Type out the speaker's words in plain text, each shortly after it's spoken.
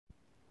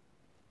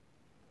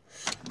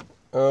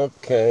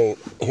Okay,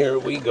 here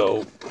we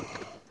go.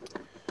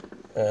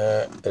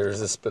 There's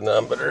the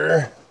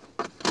speedometer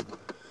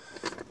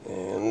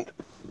and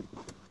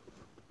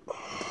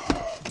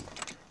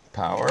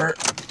power.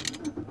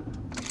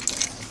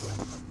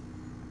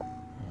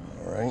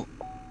 All right.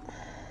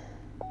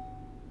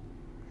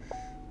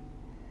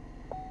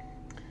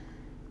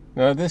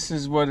 Now this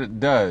is what it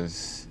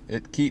does.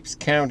 It keeps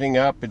counting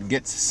up. It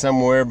gets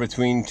somewhere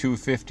between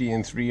 250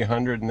 and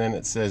 300, and then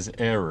it says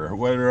error.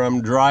 Whether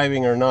I'm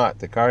driving or not,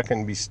 the car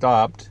can be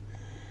stopped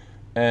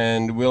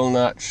and will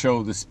not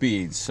show the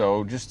speed.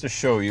 So just to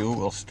show you,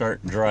 we'll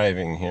start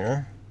driving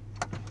here.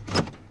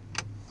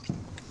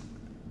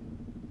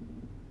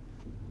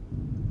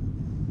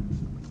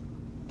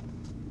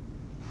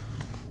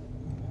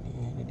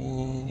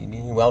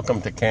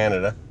 Welcome to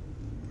Canada.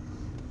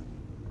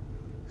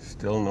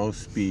 Still no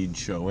speed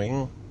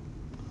showing.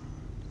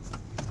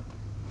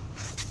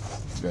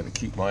 Got to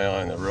keep my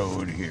eye on the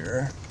road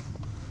here.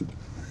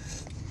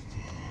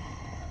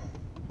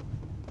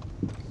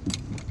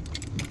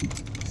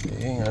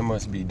 See, I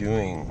must be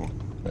doing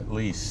at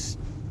least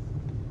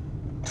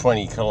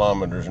 20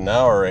 kilometers an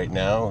hour right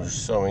now,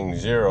 showing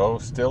 0,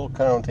 still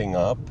counting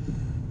up.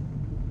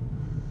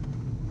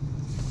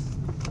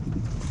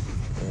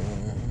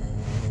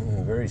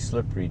 Very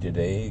slippery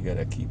today, got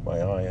to keep my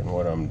eye on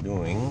what I'm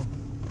doing.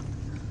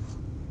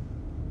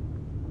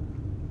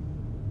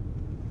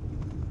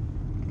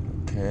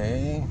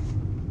 Okay,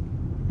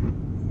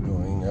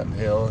 going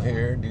uphill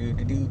here.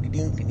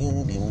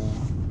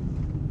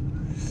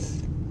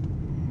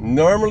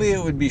 Normally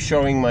it would be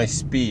showing my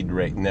speed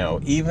right now,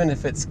 even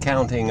if it's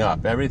counting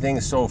up.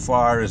 Everything so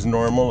far is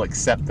normal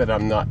except that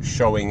I'm not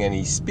showing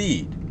any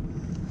speed.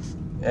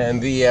 And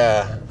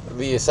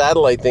the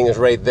satellite thing is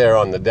right there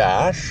on the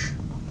dash.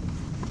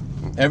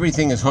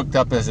 Everything is hooked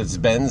up as it's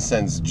been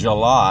since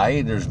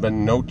July. There's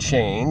been no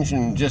change,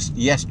 and just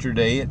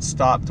yesterday it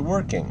stopped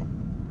working.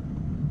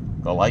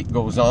 The light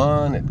goes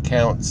on, it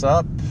counts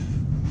up.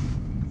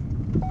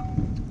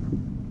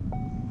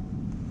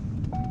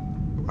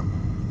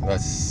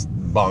 That's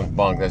bonk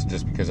bonk, that's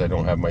just because I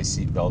don't have my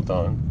seatbelt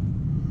on.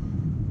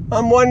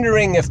 I'm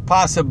wondering if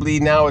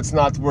possibly now it's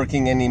not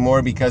working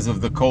anymore because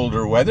of the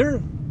colder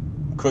weather.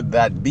 Could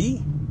that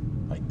be?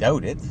 I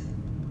doubt it.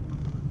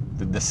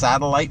 Did the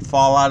satellite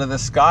fall out of the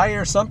sky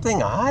or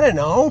something? I don't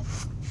know.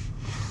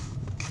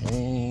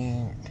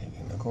 Okay,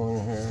 taking a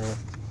corner here.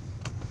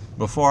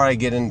 Before I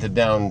get into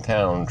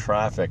downtown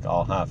traffic,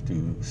 I'll have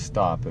to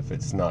stop if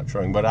it's not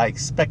showing. But I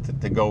expect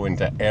it to go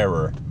into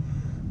error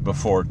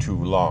before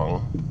too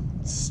long.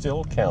 It's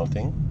still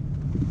counting.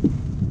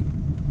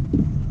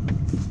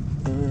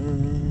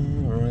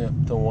 We're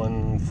up to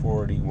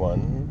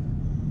 141.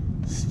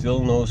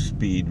 Still no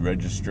speed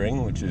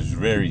registering, which is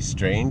very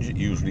strange. It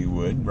usually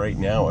would. Right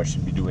now I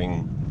should be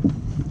doing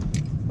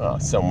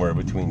somewhere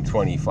between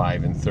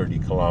 25 and 30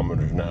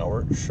 kilometers an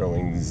hour,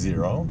 showing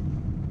 0.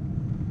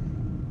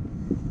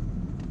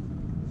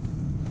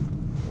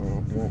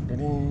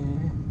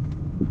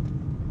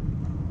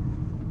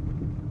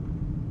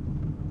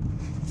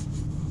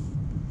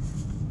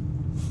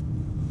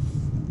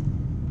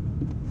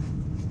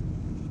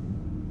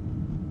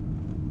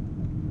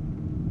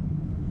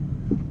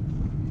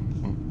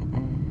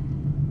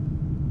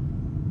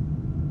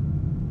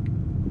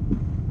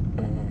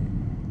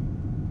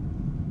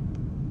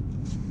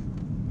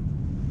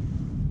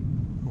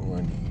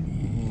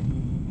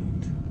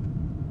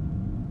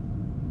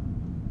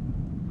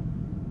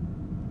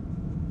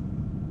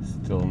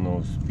 Still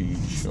no speed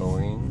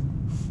showing.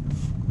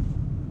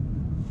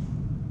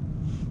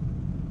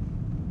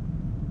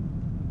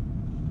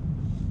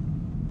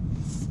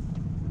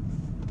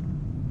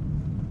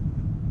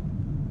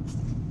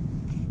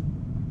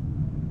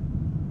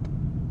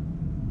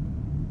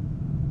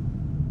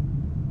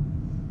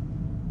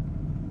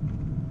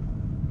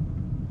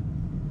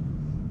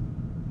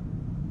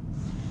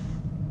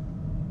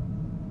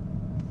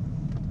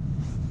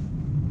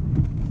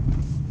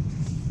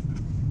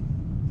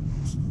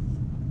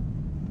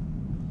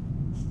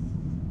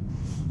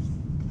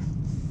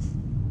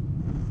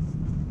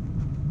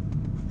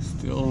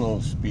 Still no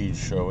speed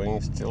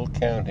showing, still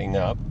counting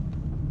up.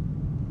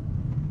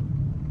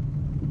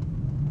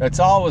 It's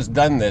always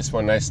done this.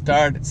 When I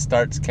start, it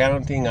starts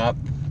counting up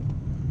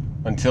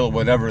until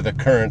whatever the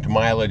current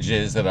mileage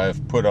is that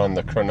I've put on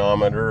the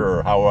chronometer,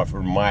 or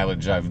however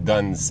mileage I've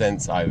done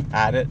since I've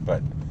had it,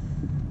 but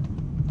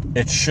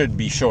it should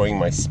be showing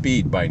my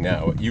speed by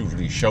now. It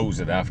usually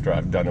shows it after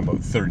I've done about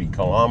 30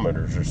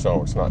 kilometers or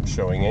so. It's not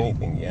showing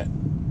anything yet.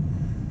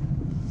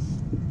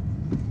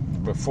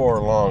 Before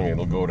long,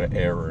 it'll go to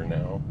error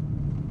now.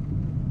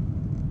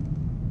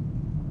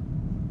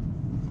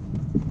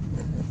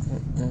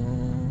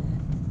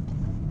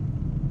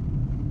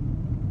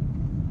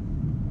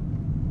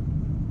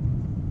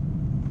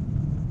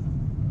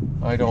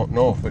 I don't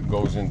know if it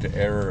goes into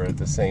error at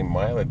the same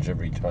mileage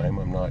every time.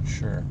 I'm not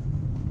sure.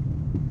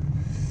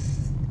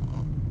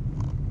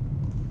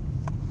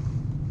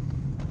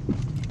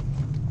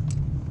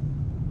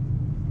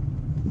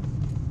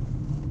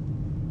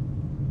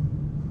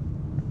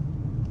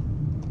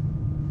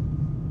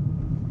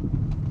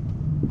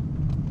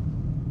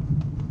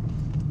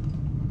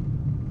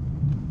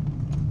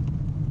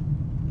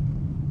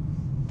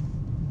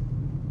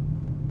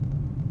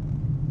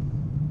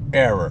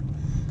 error.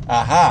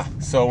 Aha!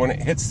 So when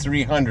it hits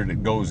 300,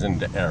 it goes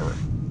into error.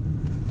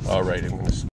 All right, I'm going to